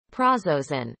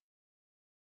Prazosin.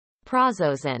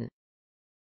 Prazosin.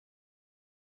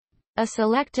 A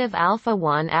selective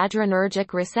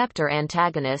alpha-adrenergic receptor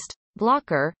antagonist,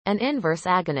 blocker, an inverse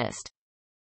agonist.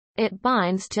 It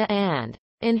binds to and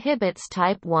inhibits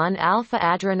type 1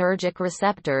 alpha-adrenergic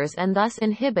receptors and thus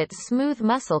inhibits smooth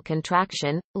muscle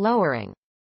contraction, lowering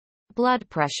blood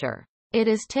pressure. It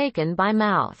is taken by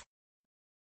mouth.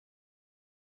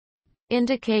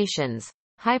 Indications.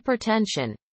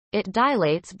 Hypertension. It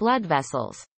dilates blood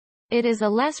vessels. It is a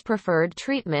less preferred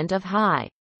treatment of high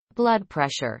blood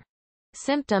pressure.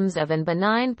 Symptoms of an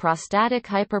benign prostatic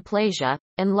hyperplasia,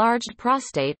 enlarged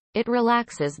prostate, it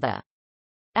relaxes the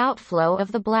outflow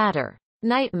of the bladder.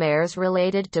 Nightmares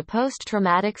related to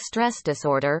post-traumatic stress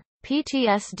disorder,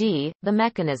 PTSD, the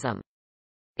mechanism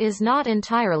is not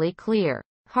entirely clear.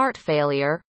 Heart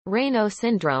failure, Raynaud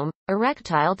syndrome,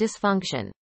 erectile dysfunction.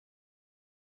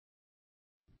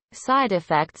 Side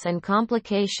effects and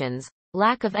complications,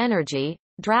 lack of energy,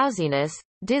 drowsiness,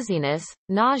 dizziness,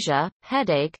 nausea,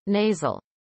 headache, nasal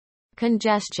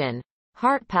congestion,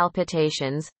 heart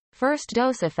palpitations, first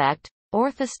dose effect,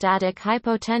 orthostatic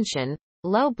hypotension,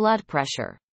 low blood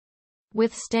pressure,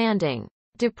 withstanding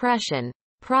depression,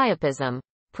 priapism,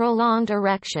 prolonged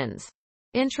erections,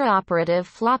 intraoperative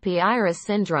floppy iris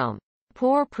syndrome,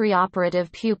 poor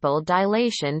preoperative pupil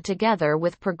dilation together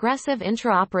with progressive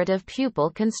intraoperative pupil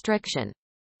constriction,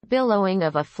 billowing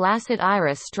of a flaccid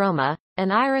iris stroma,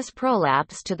 an iris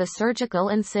prolapse to the surgical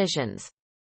incisions.